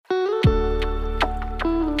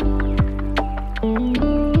Welcome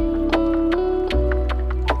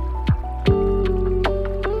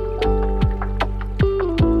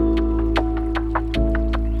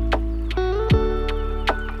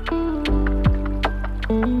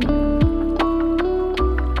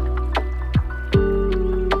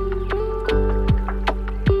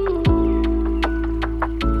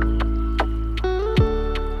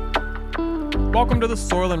to the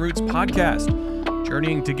Soil and Roots podcast,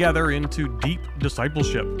 journeying together into deep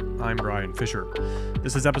discipleship. I'm Brian Fisher.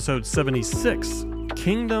 This is episode 76,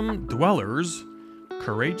 Kingdom Dwellers,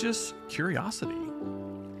 Courageous Curiosity.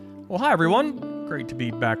 Well, hi everyone. Great to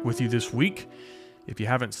be back with you this week. If you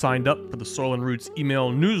haven't signed up for the Soil and Roots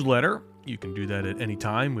email newsletter, you can do that at any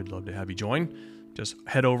time. We'd love to have you join. Just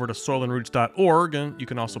head over to soilandroots.org, and you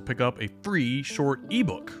can also pick up a free short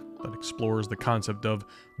ebook that explores the concept of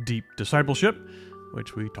deep discipleship,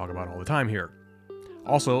 which we talk about all the time here.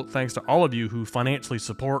 Also, thanks to all of you who financially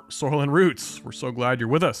support Soil and Roots. We're so glad you're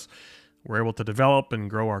with us. We're able to develop and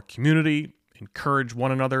grow our community, encourage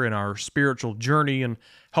one another in our spiritual journey, and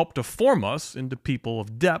help to form us into people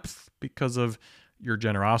of depth because of your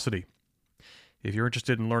generosity. If you're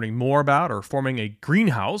interested in learning more about or forming a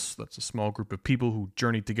greenhouse, that's a small group of people who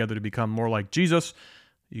journey together to become more like Jesus,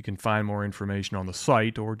 you can find more information on the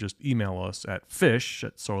site or just email us at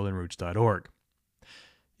fish@soilandroots.org.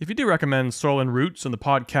 If you do recommend Soil and Roots and the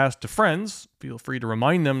podcast to friends, feel free to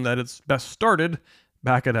remind them that it's best started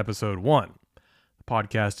back at episode 1. The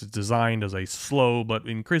podcast is designed as a slow but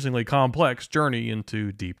increasingly complex journey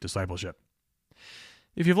into deep discipleship.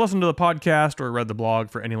 If you've listened to the podcast or read the blog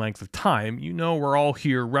for any length of time, you know we're all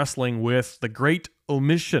here wrestling with the great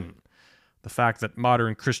omission. The fact that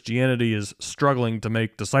modern Christianity is struggling to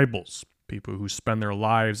make disciples, people who spend their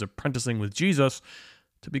lives apprenticing with Jesus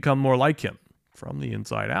to become more like him from the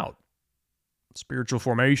inside out. Spiritual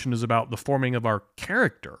formation is about the forming of our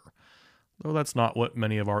character, though that's not what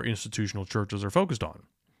many of our institutional churches are focused on.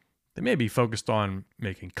 They may be focused on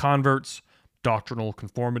making converts, doctrinal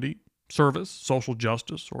conformity, service, social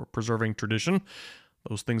justice, or preserving tradition.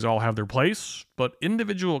 Those things all have their place, but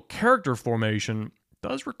individual character formation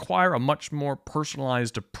does require a much more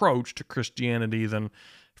personalized approach to Christianity than,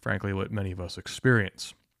 frankly, what many of us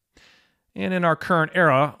experience. And in our current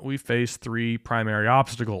era, we face 3 primary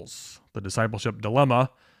obstacles: the discipleship dilemma,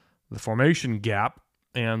 the formation gap,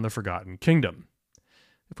 and the forgotten kingdom.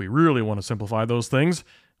 If we really want to simplify those things,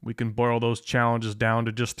 we can boil those challenges down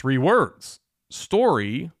to just 3 words: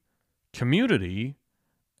 story, community,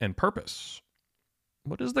 and purpose.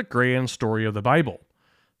 What is the grand story of the Bible?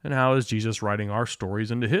 And how is Jesus writing our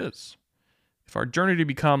stories into his? If our journey to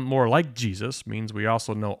become more like Jesus means we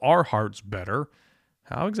also know our hearts better,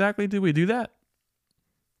 how exactly do we do that?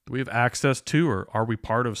 Do we have access to, or are we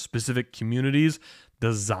part of specific communities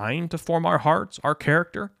designed to form our hearts, our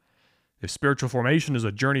character? If spiritual formation is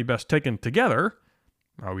a journey best taken together,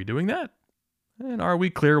 are we doing that? And are we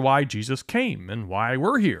clear why Jesus came and why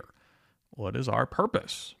we're here? What is our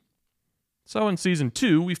purpose? So in Season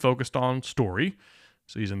 2, we focused on story.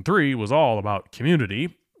 Season 3 was all about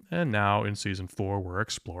community, and now in Season 4 we're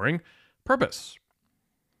exploring purpose.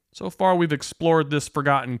 So far we've explored this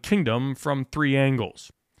forgotten kingdom from 3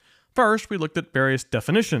 angles. First, we looked at various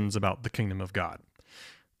definitions about the kingdom of God.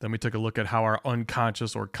 Then we took a look at how our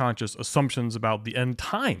unconscious or conscious assumptions about the end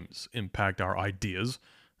times impact our ideas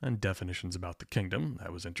and definitions about the kingdom.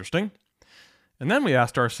 That was interesting. And then we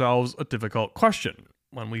asked ourselves a difficult question.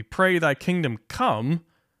 When we pray, "Thy kingdom come,"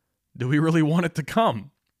 do we really want it to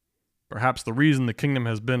come? Perhaps the reason the kingdom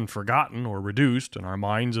has been forgotten or reduced in our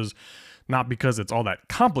minds is not because it's all that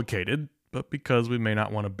complicated, but because we may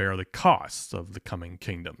not want to bear the costs of the coming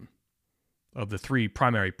kingdom. Of the 3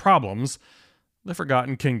 primary problems, the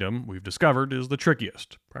forgotten kingdom, we've discovered, is the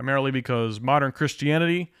trickiest, primarily because modern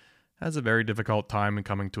Christianity has a very difficult time in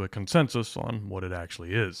coming to a consensus on what it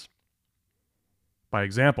actually is. By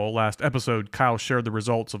example, last episode, Kyle shared the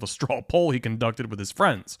results of a straw poll he conducted with his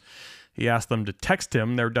friends. He asked them to text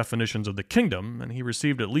him their definitions of the kingdom, and he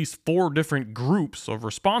received at least 4 different groups of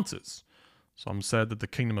responses. Some said that the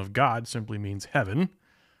kingdom of God simply means heaven.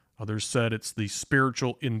 Others said it's the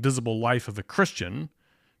spiritual, invisible life of a Christian.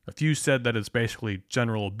 A few said that it's basically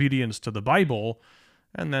general obedience to the Bible,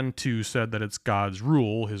 and then 2 said that it's God's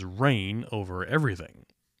rule, his reign over everything.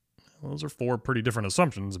 Those are 4 pretty different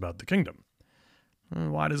assumptions about the kingdom.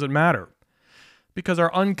 Why does it matter? Because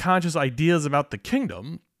our unconscious ideas about the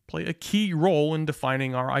kingdom play a key role in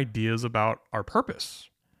defining our ideas about our purpose.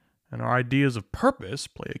 And our ideas of purpose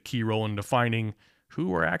play a key role in defining who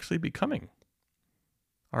we're actually becoming.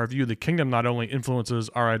 Our view of the kingdom not only influences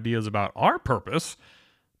our ideas about our purpose,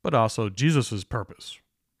 but also Jesus' purpose.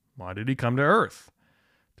 Why did he come to earth?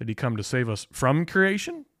 Did he come to save us from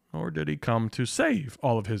creation, or did he come to save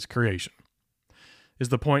all of his creation? Is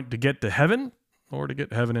the point to get to heaven, or to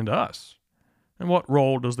get heaven into us? And what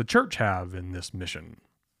role does the church have in this mission?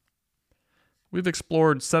 We've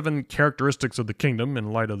explored 7 characteristics of the kingdom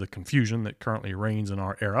in light of the confusion that currently reigns in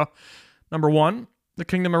our era. Number 1, the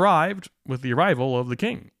kingdom arrived with the arrival of the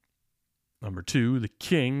king. Number 2, the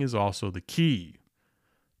king is also the key.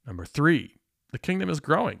 Number 3, the kingdom is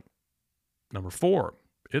growing. Number 4,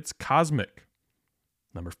 it's cosmic.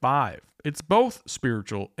 Number 5, it's both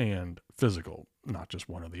spiritual and physical, not just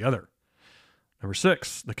one or the other. Number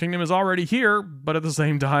 6, the kingdom is already here, but at the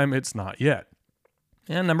same time, it's not yet.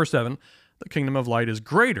 And number 7, the kingdom of light is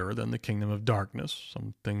greater than the kingdom of darkness,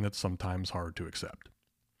 something that's sometimes hard to accept.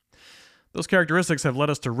 Those characteristics have led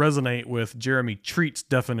us to resonate with Jeremy Treat's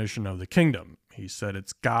definition of the kingdom. He said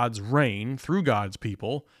it's God's reign through God's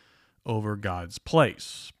people over God's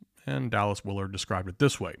place. And Dallas Willard described it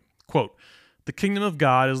this way, quote, "The kingdom of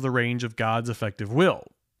God is the range of God's effective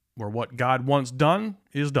will, where what God wants done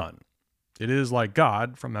is done. It is like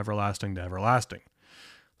God from everlasting to everlasting.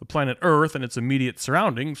 The planet Earth and its immediate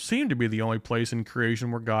surroundings seem to be the only place in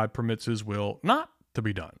creation where God permits his will not to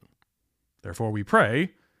be done. Therefore we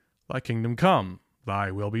pray, thy kingdom come,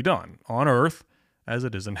 thy will be done, on earth as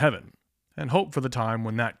it is in heaven, and hope for the time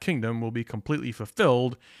when that kingdom will be completely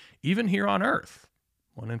fulfilled even here on earth,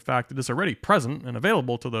 when in fact it is already present and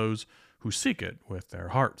available to those who seek it with their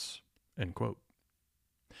hearts." End quote.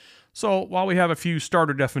 So, while we have a few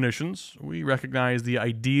starter definitions, we recognize the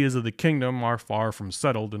ideas of the kingdom are far from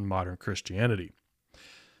settled in modern Christianity.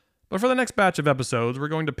 But for the next batch of episodes, we're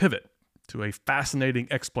going to pivot to a fascinating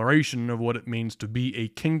exploration of what it means to be a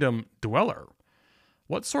kingdom dweller.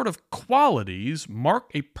 What sort of qualities mark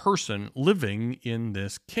a person living in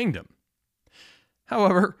this kingdom?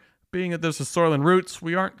 However, being that this is Soil and Roots,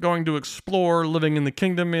 we aren't going to explore living in the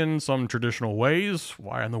kingdom in some traditional ways.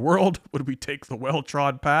 Why in the world would we take the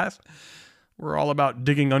well-trod path? We're all about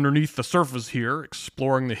digging underneath the surface here,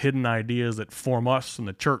 exploring the hidden ideas that form us and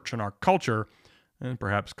the church and our culture, and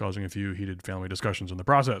perhaps causing a few heated family discussions in the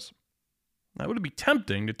process. Now, it would be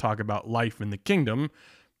tempting to talk about life in the kingdom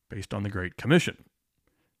based on the Great Commission.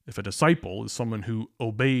 If a disciple is someone who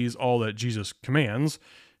obeys all that Jesus commands,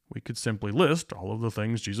 we could simply list all of the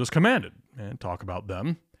things Jesus commanded and talk about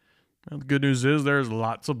them. And the good news is there's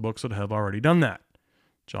lots of books that have already done that.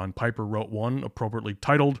 John Piper wrote one appropriately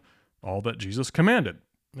titled All That Jesus Commanded,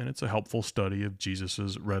 and it's a helpful study of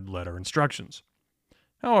Jesus' red letter instructions.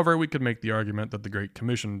 However, we could make the argument that the Great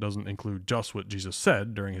Commission doesn't include just what Jesus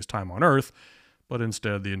said during his time on earth, but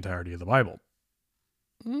instead the entirety of the Bible.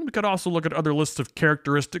 We could also look at other lists of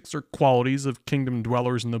characteristics or qualities of kingdom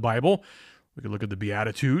dwellers in the Bible. We could look at the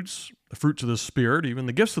beatitudes, the fruits of the Spirit, even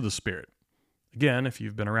the gifts of the Spirit. Again, if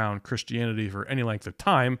you've been around Christianity for any length of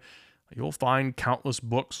time, you'll find countless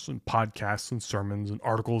books and podcasts and sermons and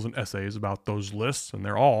articles and essays about those lists, and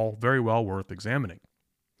they're all very well worth examining.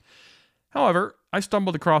 However, I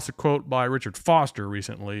stumbled across a quote by Richard Foster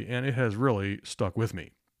recently, and it has really stuck with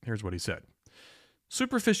me. Here's what he said.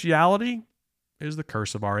 "Superficiality is the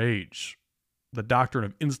curse of our age. The doctrine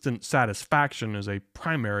of instant satisfaction is a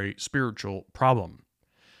primary spiritual problem.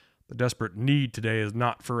 The desperate need today is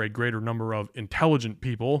not for a greater number of intelligent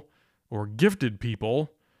people or gifted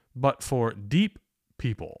people, but for deep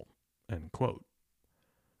people." End quote.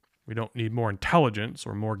 We don't need more intelligence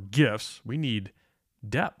or more gifts. We need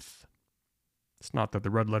depth. It's not that the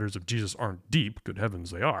red letters of Jesus aren't deep, good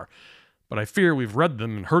heavens they are, but I fear we've read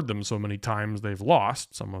them and heard them so many times they've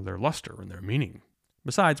lost some of their luster and their meaning.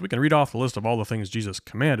 Besides, we can read off the list of all the things Jesus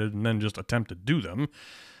commanded and then just attempt to do them,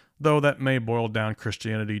 though that may boil down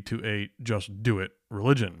Christianity to a just do it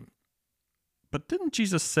religion. But didn't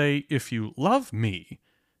Jesus say, "If you love me,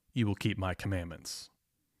 you will keep my commandments"?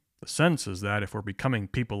 The sense is that if we're becoming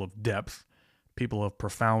people of depth, people of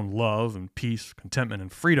profound love and peace, contentment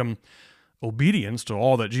and freedom, obedience to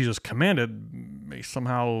all that Jesus commanded may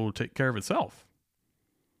somehow take care of itself.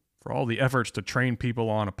 For all the efforts to train people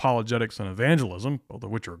on apologetics and evangelism, both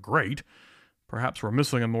of which are great, perhaps we're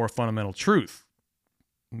missing a more fundamental truth.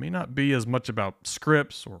 It may not be as much about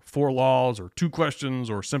scripts or 4 laws or 2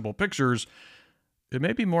 questions or simple pictures. It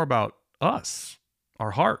may be more about us,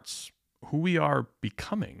 our hearts, who we are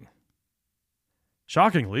becoming.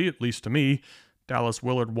 Shockingly, at least to me, Dallas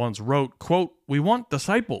Willard once wrote, quote, "We want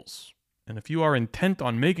disciples. And if you are intent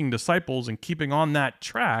on making disciples and keeping on that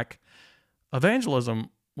track,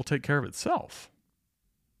 evangelism will take care of itself."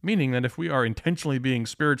 Meaning that if we are intentionally being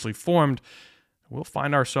spiritually formed, we'll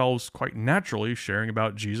find ourselves quite naturally sharing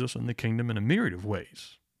about Jesus and the kingdom in a myriad of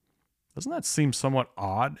ways. Doesn't that seem somewhat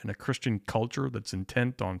odd in a Christian culture that's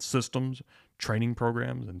intent on systems, training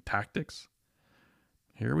programs, and tactics?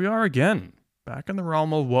 Here we are again, back in the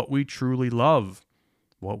realm of what we truly love,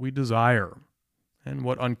 what we desire, and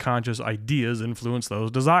what unconscious ideas influence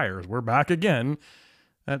those desires. We're back again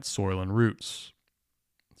at Soil and Roots.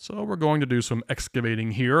 So we're going to do some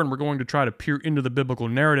excavating here, and we're going to try to peer into the biblical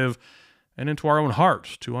narrative and into our own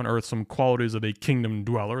heart to unearth some qualities of a kingdom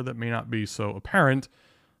dweller that may not be so apparent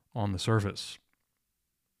on the surface.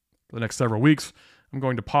 For the next several weeks, I'm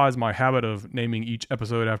going to pause my habit of naming each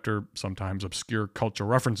episode after sometimes obscure cultural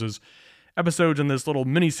references. Episodes in this little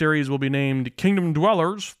mini-series will be named Kingdom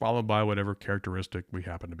Dwellers, followed by whatever characteristic we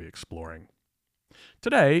happen to be exploring.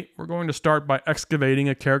 Today, we're going to start by excavating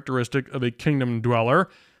a characteristic of a kingdom dweller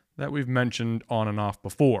that we've mentioned on and off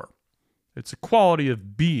before. It's a quality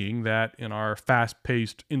of being that, in our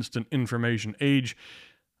fast-paced, instant information age,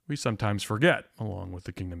 we sometimes forget, along with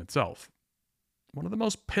the kingdom itself. One of the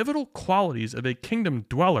most pivotal qualities of a kingdom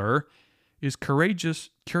dweller is courageous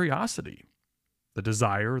curiosity. The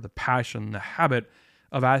desire, the passion, the habit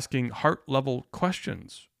of asking heart-level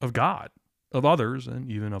questions of God, of others,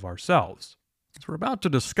 and even of ourselves. As we're about to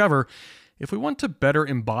discover, if we want to better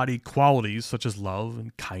embody qualities such as love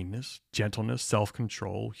and kindness, gentleness,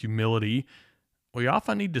 self-control, humility, we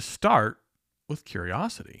often need to start with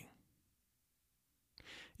curiosity.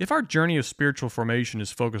 If our journey of spiritual formation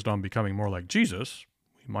is focused on becoming more like Jesus,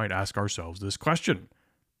 we might ask ourselves this question: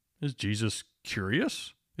 is Jesus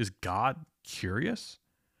curious? Is God curious?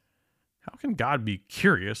 How can God be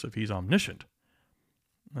curious if he's omniscient?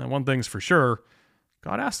 And one thing's for sure,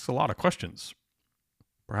 God asks a lot of questions.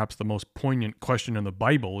 Perhaps the most poignant question in the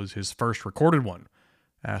Bible is his first recorded one,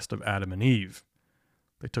 asked of Adam and Eve.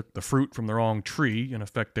 They took the fruit from the wrong tree, in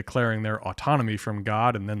effect declaring their autonomy from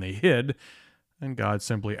God, and then they hid, and God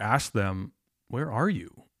simply asked them, "Where are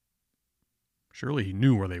you?" Surely he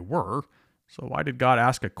knew where they were, so why did God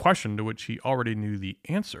ask a question to which he already knew the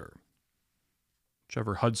answer?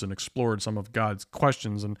 Trevor Hudson explored some of God's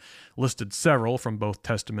questions and listed several from both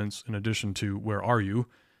testaments in addition to "Where are you?"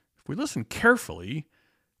 If we listen carefully,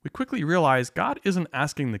 we quickly realize God isn't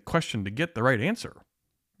asking the question to get the right answer.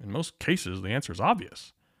 In most cases, the answer is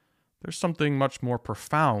obvious. There's something much more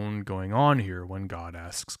profound going on here when God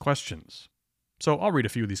asks questions. So I'll read a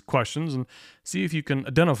few of these questions and see if you can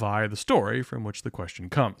identify the story from which the question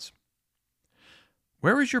comes.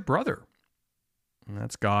 Where is your brother? And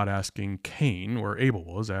that's God asking Cain where Abel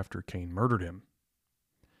was after Cain murdered him.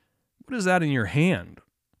 What is that in your hand?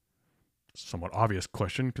 Somewhat obvious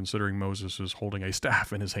question, considering Moses is holding a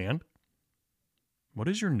staff in his hand. What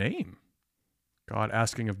is your name? God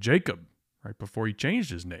asking of Jacob right before he changed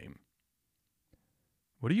his name.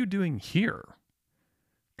 What are you doing here?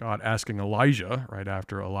 God asking Elijah right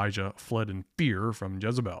after Elijah fled in fear from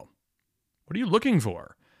Jezebel. What are you looking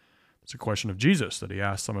for? It's a question of Jesus that he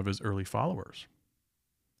asked some of his early followers.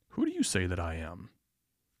 Who do you say that I am?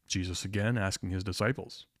 Jesus again asking his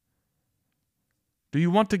disciples. Do you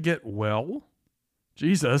want to get well?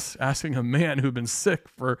 Jesus asking a man who'd been sick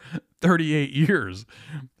for 38 years.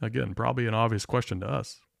 Again, probably an obvious question to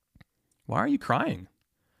us. Why are you crying?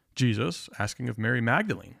 Jesus asking of Mary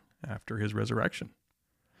Magdalene after his resurrection.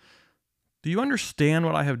 Do you understand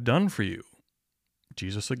what I have done for you?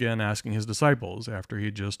 Jesus again asking his disciples after he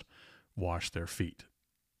had just washed their feet.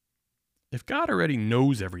 If God already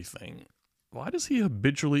knows everything, why does he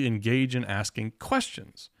habitually engage in asking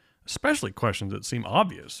questions, especially questions that seem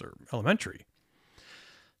obvious or elementary?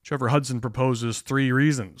 Trevor Hudson proposes 3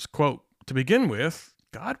 reasons. Quote, to begin with,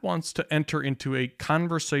 God wants to enter into a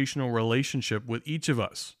conversational relationship with each of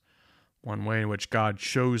us. One way in which God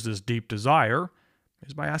shows this deep desire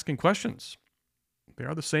is by asking questions. They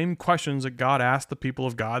are the same questions that God asked the people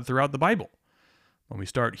of God throughout the Bible. When we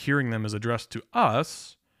start hearing them as addressed to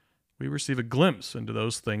us, we receive a glimpse into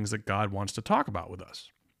those things that God wants to talk about with us.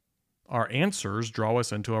 Our answers draw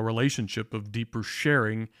us into a relationship of deeper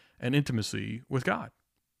sharing and intimacy with God.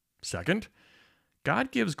 Second,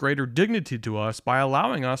 God gives greater dignity to us by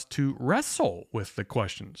allowing us to wrestle with the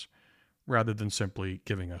questions rather than simply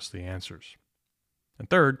giving us the answers. And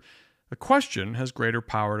third, a question has greater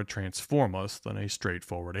power to transform us than a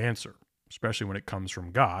straightforward answer, especially when it comes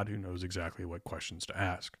from God, who knows exactly what questions to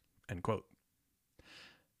ask. End quote.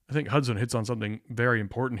 I think Hudson hits on something very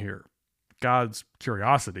important here. God's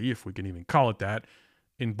curiosity, if we can even call it that,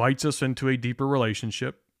 invites us into a deeper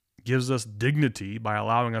relationship, gives us dignity by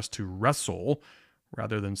allowing us to wrestle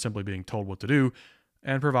rather than simply being told what to do,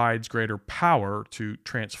 and provides greater power to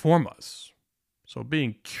transform us. So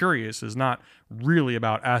being curious is not really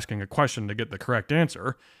about asking a question to get the correct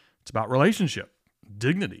answer. It's about relationship,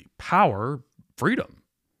 dignity, power, freedom.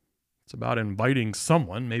 It's about inviting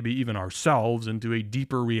someone, maybe even ourselves, into a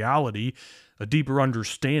deeper reality, a deeper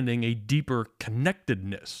understanding, a deeper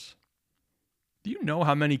connectedness. Do you know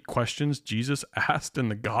how many questions Jesus asked in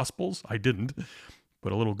the Gospels? I didn't,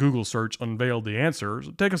 but a little Google search unveiled the answers.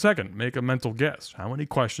 Take a second, make a mental guess. How many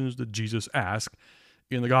questions did Jesus ask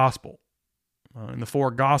in the Gospel? In the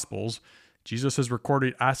 4 Gospels, Jesus is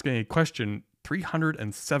recorded asking a question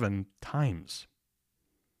 307 times.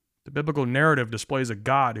 The biblical narrative displays a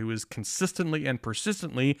God who is consistently and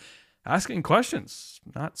persistently asking questions,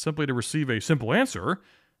 not simply to receive a simple answer,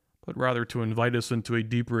 but rather to invite us into a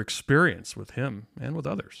deeper experience with Him and with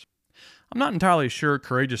others. I'm not entirely sure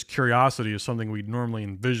courageous curiosity is something we'd normally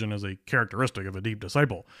envision as a characteristic of a deep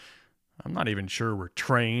disciple. I'm not even sure we're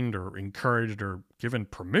trained or encouraged or given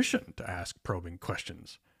permission to ask probing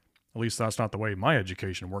questions. At least that's not the way my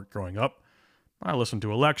education worked growing up. I listened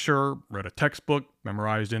to a lecture, read a textbook,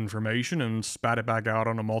 memorized information, and spat it back out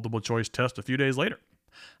on a multiple choice test a few days later.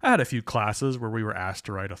 I had a few classes where we were asked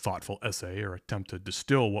to write a thoughtful essay or attempt to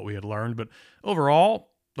distill what we had learned, but overall,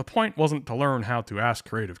 the point wasn't to learn how to ask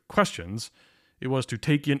creative questions. It was to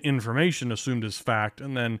take in information assumed as fact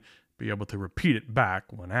and then be able to repeat it back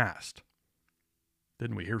when asked.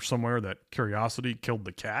 Didn't we hear somewhere that curiosity killed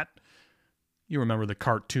the cat? You remember the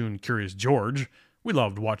cartoon Curious George. We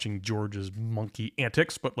loved watching George's monkey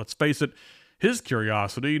antics, but let's face it, his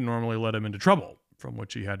curiosity normally led him into trouble, from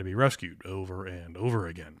which he had to be rescued over and over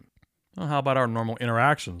again. Well, how about our normal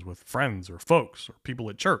interactions with friends or folks or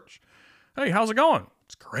people at church? Hey, how's it going?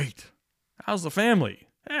 It's great. How's the family?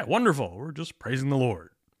 Yeah, wonderful. We're just praising the Lord.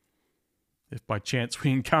 If by chance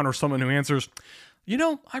we encounter someone who answers,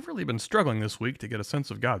 I've really been struggling this week to get a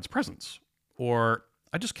sense of God's presence. Or,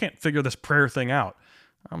 I just can't figure this prayer thing out.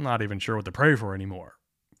 I'm not even sure what to pray for anymore.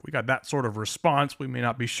 If we got that sort of response, we may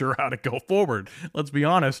not be sure how to go forward. Let's be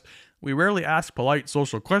honest, we rarely ask polite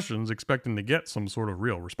social questions expecting to get some sort of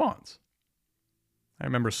real response. I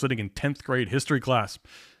remember sitting in 10th grade history class.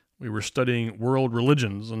 We were studying world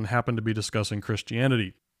religions and happened to be discussing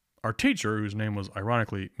Christianity. Our teacher, whose name was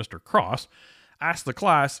ironically Mr. Cross, asked the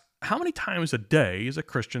class, how many times a day is a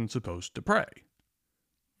Christian supposed to pray?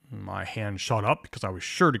 My hand shot up because I was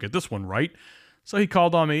sure to get this one right. So he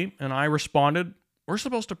called on me, and I responded, we're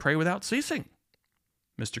supposed to pray without ceasing.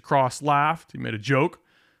 Mr. Cross laughed, he made a joke,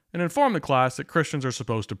 and informed the class that Christians are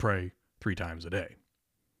supposed to pray 3 times a day.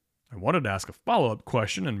 I wanted to ask a follow-up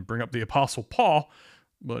question and bring up the Apostle Paul,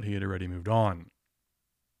 but he had already moved on.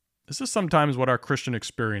 This is sometimes what our Christian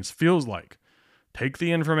experience feels like. Take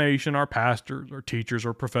the information our pastors, our teachers,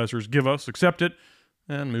 or professors give us, accept it,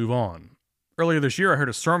 and move on. Earlier this year, I heard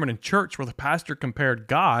a sermon in church where the pastor compared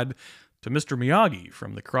God to Mr. Miyagi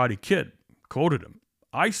from The Karate Kid. Quoted him,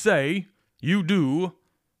 I say, you do,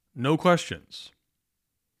 no questions.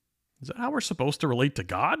 Is that how we're supposed to relate to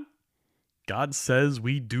God? God says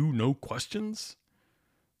we do no questions?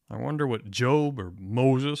 I wonder what Job or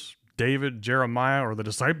Moses, David, Jeremiah, or the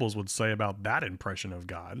disciples would say about that impression of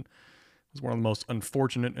God. It was one of the most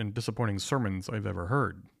unfortunate and disappointing sermons I've ever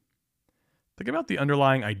heard. Think about the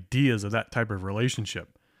underlying ideas of that type of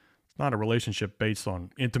relationship. It's not a relationship based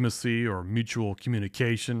on intimacy or mutual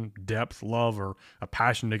communication, depth, love, or a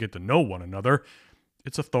passion to get to know one another.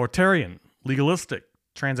 It's authoritarian, legalistic,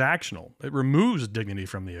 transactional. It removes dignity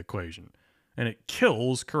from the equation, and it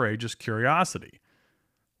kills courageous curiosity.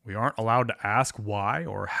 We aren't allowed to ask why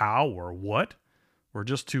or how or what. We're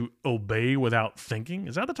just to obey without thinking.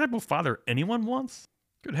 Is that the type of father anyone wants?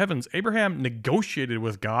 Good heavens, Abraham negotiated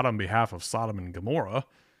with God on behalf of Sodom and Gomorrah.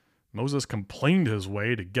 Moses complained his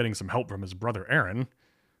way to getting some help from his brother Aaron.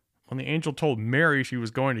 When the angel told Mary she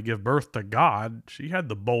was going to give birth to God, she had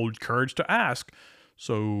the bold courage to ask,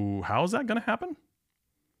 so how is that going to happen?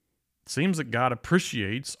 It seems that God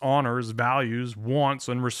appreciates, honors, values, wants,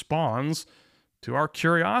 and responds to our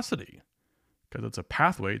curiosity, because it's a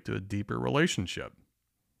pathway to a deeper relationship.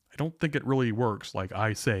 I don't think it really works like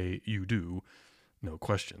I say, you do, no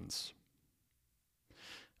questions.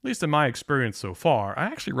 At least in my experience so far, I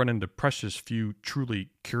actually run into precious few truly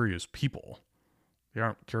curious people. They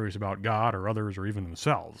aren't curious about God or others or even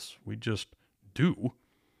themselves. We just do.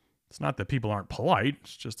 It's not that people aren't polite,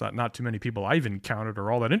 it's just that not too many people I've encountered are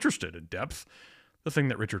all that interested in depth, the thing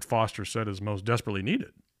that Richard Foster said is most desperately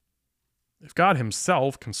needed. If God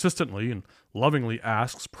himself consistently and lovingly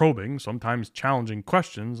asks probing, sometimes challenging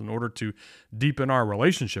questions in order to deepen our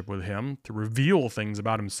relationship with him, to reveal things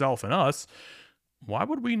about himself and us, why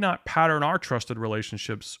would we not pattern our trusted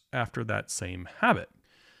relationships after that same habit?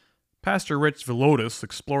 Pastor Rich Villodas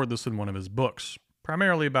explored this in one of his books,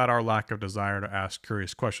 primarily about our lack of desire to ask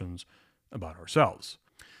curious questions about ourselves.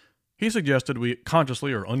 He suggested we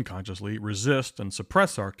consciously or unconsciously resist and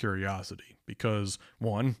suppress our curiosity because,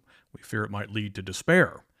 one, we fear it might lead to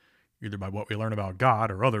despair, either by what we learn about God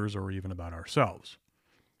or others or even about ourselves.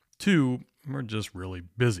 Two, we're just really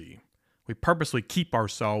busy. We purposely keep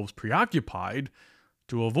ourselves preoccupied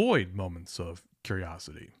to avoid moments of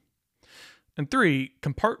curiosity. And three,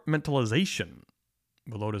 compartmentalization.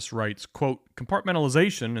 Velotis writes, quote,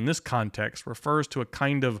 "Compartmentalization in this context refers to a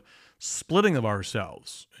kind of splitting of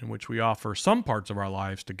ourselves in which we offer some parts of our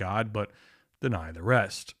lives to God but deny the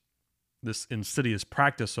rest. This insidious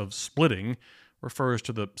practice of splitting refers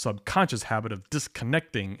to the subconscious habit of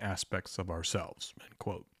disconnecting aspects of ourselves," end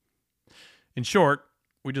quote. In short,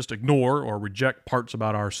 we just ignore or reject parts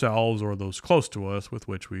about ourselves or those close to us with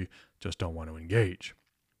which we just don't want to engage.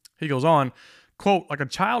 He goes on, quote, "Like a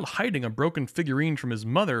child hiding a broken figurine from his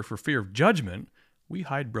mother for fear of judgment, we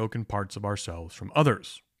hide broken parts of ourselves from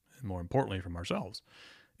others, and more importantly from ourselves,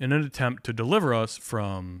 in an attempt to deliver us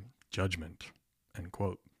from judgment," end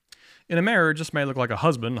quote. In a marriage, this may look like a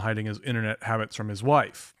husband hiding his internet habits from his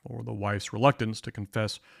wife, or the wife's reluctance to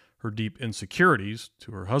confess her deep insecurities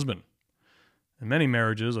to her husband. In many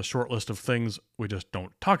marriages, a short list of things we just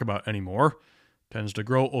don't talk about anymore tends to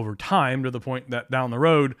grow over time to the point that down the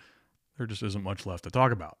road, there just isn't much left to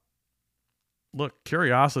talk about. Look,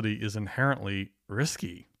 curiosity is inherently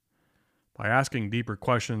risky. By asking deeper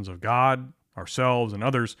questions of God, ourselves, and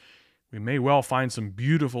others, we may well find some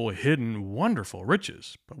beautiful, hidden, wonderful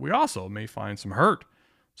riches, but we also may find some hurt,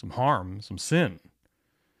 some harm, some sin.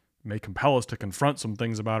 It may compel us to confront some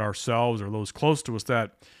things about ourselves or those close to us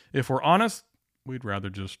that, if we're honest, we'd rather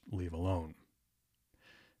just leave alone.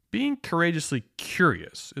 Being courageously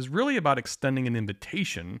curious is really about extending an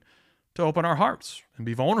invitation to open our hearts and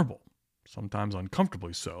be vulnerable, sometimes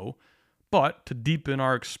uncomfortably so, but to deepen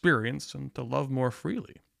our experience and to love more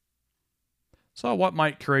freely. So what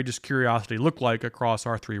might courageous curiosity look like across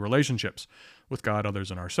our three relationships with God, others,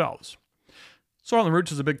 and ourselves? Soil and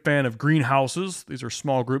Roots is a big fan of greenhouses. These are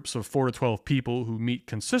small groups of 4 to 12 people who meet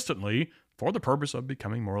consistently for the purpose of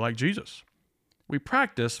becoming more like Jesus. We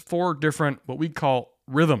practice 4 different, what we call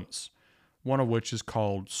rhythms, one of which is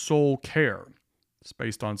called soul care. It's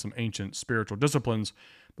based on some ancient spiritual disciplines,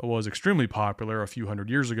 but was extremely popular a few hundred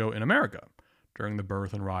years ago in America during the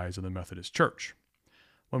birth and rise of the Methodist Church.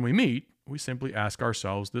 When we meet, we simply ask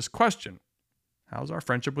ourselves this question: how's our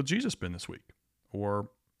friendship with Jesus been this week?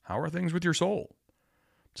 Or how are things with your soul?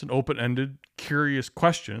 It's an open-ended, curious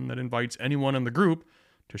question that invites anyone in the group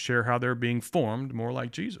to share how they're being formed more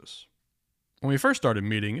like Jesus. When we first started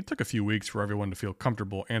meeting, it took a few weeks for everyone to feel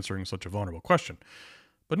comfortable answering such a vulnerable question.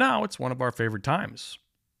 But now it's one of our favorite times.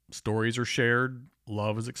 Stories are shared,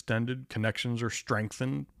 love is extended, connections are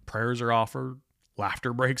strengthened, prayers are offered,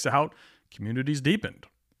 laughter breaks out, community's deepened.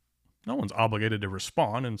 No one's obligated to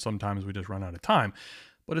respond, and sometimes we just run out of time,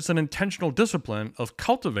 but it's an intentional discipline of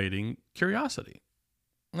cultivating curiosity.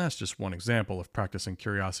 And that's just one example of practicing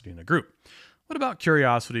curiosity in a group. What about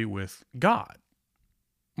curiosity with God?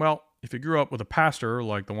 Well, if you grew up with a pastor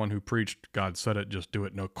like the one who preached "God said it, just do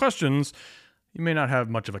it, no questions," you may not have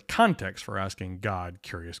much of a context for asking God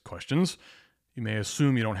curious questions. You may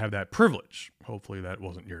assume you don't have that privilege. Hopefully that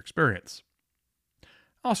wasn't your experience.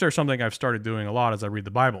 I'll share something I've started doing a lot as I read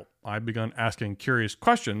the Bible. I've begun asking curious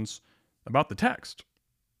questions about the text.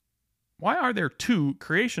 Why are there 2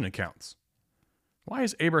 creation accounts? Why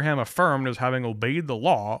is Abraham affirmed as having obeyed the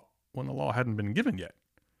law when the law hadn't been given yet?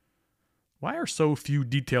 Why are so few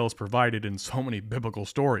details provided in so many biblical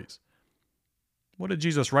stories? What did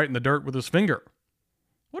Jesus write in the dirt with his finger?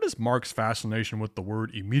 What is Mark's fascination with the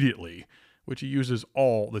word immediately, which he uses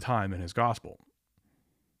all the time in his gospel?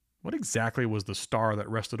 What exactly was the star that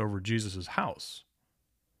rested over Jesus' house?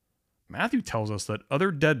 Matthew tells us that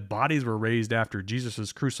other dead bodies were raised after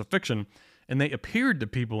Jesus' crucifixion, and they appeared to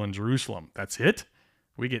people in Jerusalem. That's it?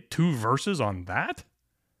 We get 2 verses on that?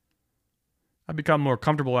 I've become more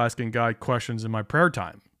comfortable asking God questions in my prayer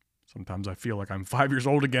time. Sometimes I feel like I'm 5 years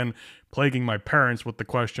old again, plaguing my parents with the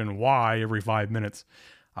question why every 5 minutes.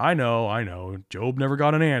 I know. Job never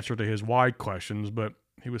got an answer to his why questions, but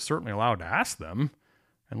he was certainly allowed to ask them.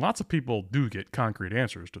 And lots of people do get concrete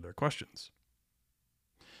answers to their questions.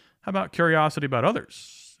 How about curiosity about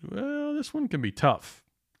others? Well, this one can be tough.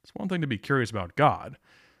 It's one thing to be curious about God.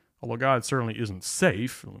 Although God certainly isn't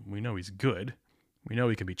safe, we know he's good. We know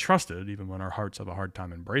he can be trusted, even when our hearts have a hard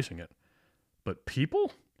time embracing it. But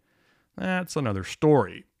people? That's another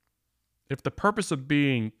story. If the purpose of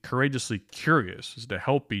being courageously curious is to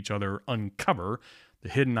help each other uncover the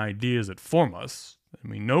hidden ideas that form us,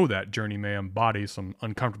 and we know that journey may embody some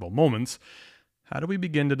uncomfortable moments, how do we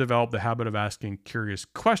begin to develop the habit of asking curious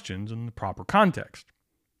questions in the proper context?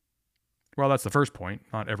 Well, that's the first point.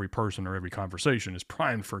 Not every person or every conversation is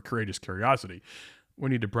primed for courageous curiosity. We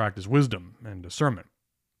need to practice wisdom and discernment.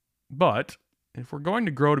 But if we're going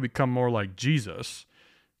to grow to become more like Jesus,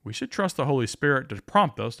 we should trust the Holy Spirit to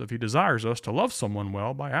prompt us if He desires us to love someone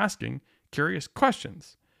well by asking curious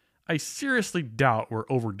questions. I seriously doubt we're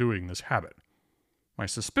overdoing this habit. My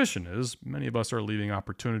suspicion is many of us are leaving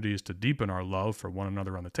opportunities to deepen our love for one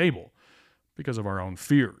another on the table because of our own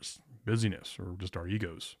fears, busyness, or just our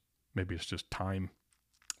egos. Maybe it's just time.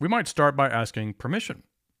 We might start by asking permission.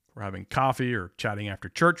 If we're having coffee or chatting after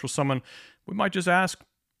church with someone, we might just ask,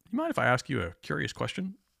 "You mind if I ask you a curious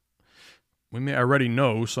question?" We may already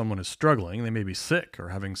know someone is struggling. They may be sick or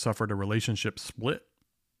having suffered a relationship split.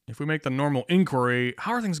 If we make the normal inquiry,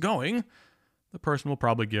 "How are things going?" the person will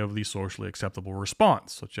probably give the socially acceptable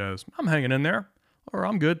response, such as, "I'm hanging in there," or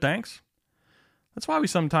 "I'm good, thanks." That's why we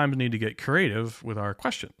sometimes need to get creative with our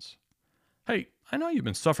questions. "Hey, I know you've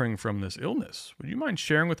been suffering from this illness. Would you mind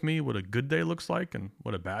sharing with me what a good day looks like and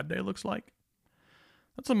what a bad day looks like?"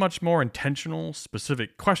 That's a much more intentional,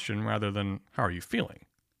 specific question rather than, "How are you feeling?"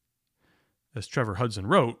 As Trevor Hudson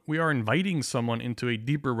wrote, we are inviting someone into a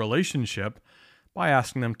deeper relationship by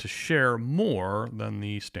asking them to share more than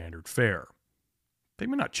the standard fare. They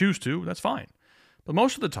may not choose to, that's fine. But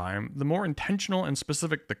most of the time, the more intentional and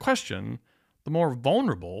specific the question, the more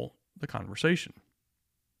vulnerable the conversation.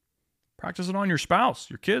 Practice it on your spouse,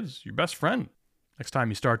 your kids, your best friend. Next time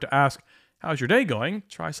you start to ask, "How's your day going?"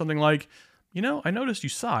 try something like, "I noticed you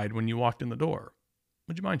sighed when you walked in the door.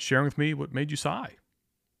 Would you mind sharing with me what made you sigh?"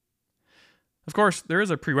 Of course, there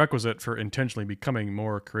is a prerequisite for intentionally becoming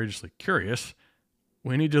more courageously curious.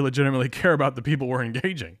 We need to legitimately care about the people we're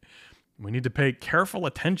engaging. We need to pay careful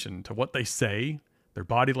attention to what they say, their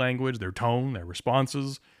body language, their tone, their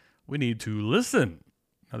responses. We need to listen.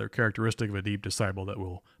 Another characteristic of a deep disciple that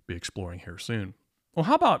we'll be exploring here soon. Well,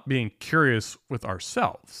 how about being curious with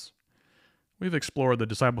ourselves? We've explored the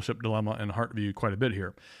discipleship dilemma and heart view quite a bit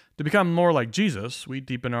here. To become more like Jesus, we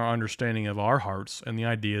deepen our understanding of our hearts and the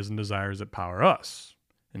ideas and desires that power us.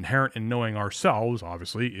 Inherent in knowing ourselves,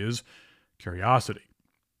 obviously, is curiosity,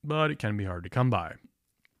 but it can be hard to come by.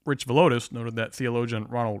 Rich Villodas noted that theologian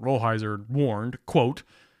Ronald Rolheiser warned, quote,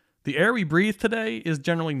 "The air we breathe today is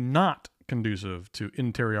generally not conducive to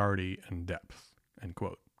interiority and depth," end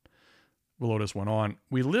quote. Villodas went on,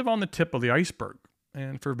 "We live on the tip of the iceberg,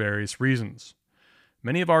 and for various reasons.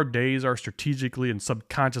 Many of our days are strategically and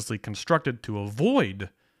subconsciously constructed to avoid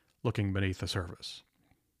looking beneath the surface.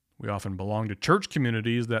 We often belong to church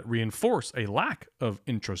communities that reinforce a lack of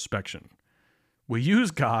introspection. We use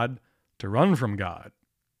God to run from God,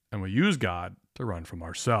 and we use God to run from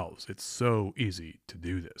ourselves. It's so easy to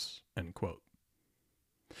do this," end quote.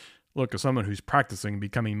 Look, as someone who's practicing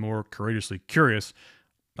becoming more courageously curious,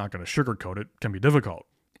 not going to sugarcoat it, can be difficult.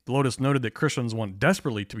 Lotus noted that Christians want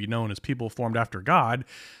desperately to be known as people formed after God,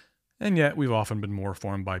 and yet we've often been more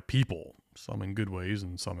formed by people, some in good ways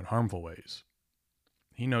and some in harmful ways.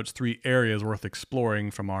 He notes 3 areas worth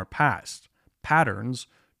exploring from our past: patterns,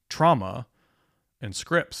 trauma, and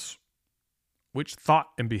scripts. Which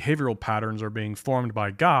thought and behavioral patterns are being formed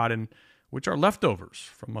by God and which are leftovers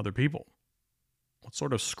from other people? What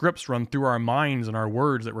sort of scripts run through our minds and our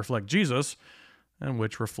words that reflect Jesus and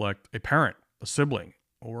which reflect a parent, a sibling,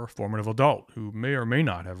 or a formative adult who may or may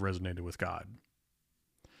not have resonated with God?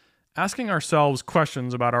 Asking ourselves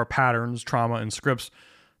questions about our patterns, trauma, and scripts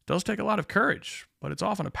does take a lot of courage, but it's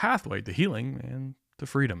often a pathway to healing and to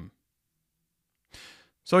freedom.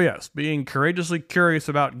 So yes, being courageously curious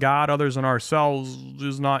about God, others, and ourselves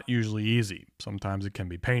is not usually easy. Sometimes it can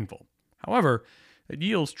be painful. However, it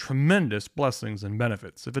yields tremendous blessings and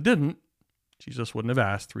benefits. If it didn't, Jesus wouldn't have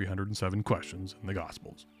asked 307 questions in the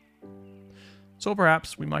Gospels. So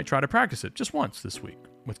perhaps we might try to practice it just once this week,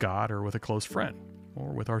 with God or with a close friend,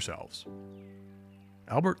 or with ourselves.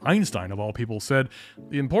 Albert Einstein, of all people, said,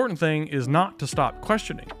 "The important thing is not to stop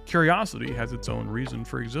questioning. Curiosity has its own reason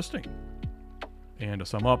for existing." And to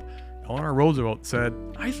sum up, Eleanor Roosevelt said,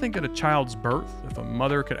 "I think at a child's birth, if a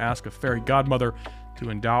mother could ask a fairy godmother to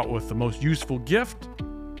endow it with the most useful gift,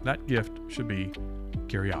 that gift should be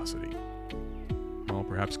curiosity." Well,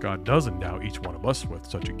 perhaps God does endow each one of us with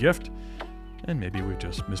such a gift, and maybe we've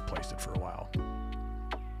just misplaced it for a while.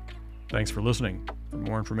 Thanks for listening. For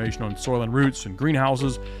more information on Soil and Roots and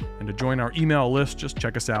greenhouses, and to join our email list, just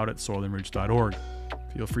check us out at soilandroots.org.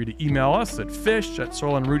 Feel free to email us at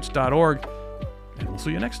fish@soilandroots.org, and we'll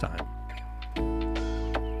see you next time.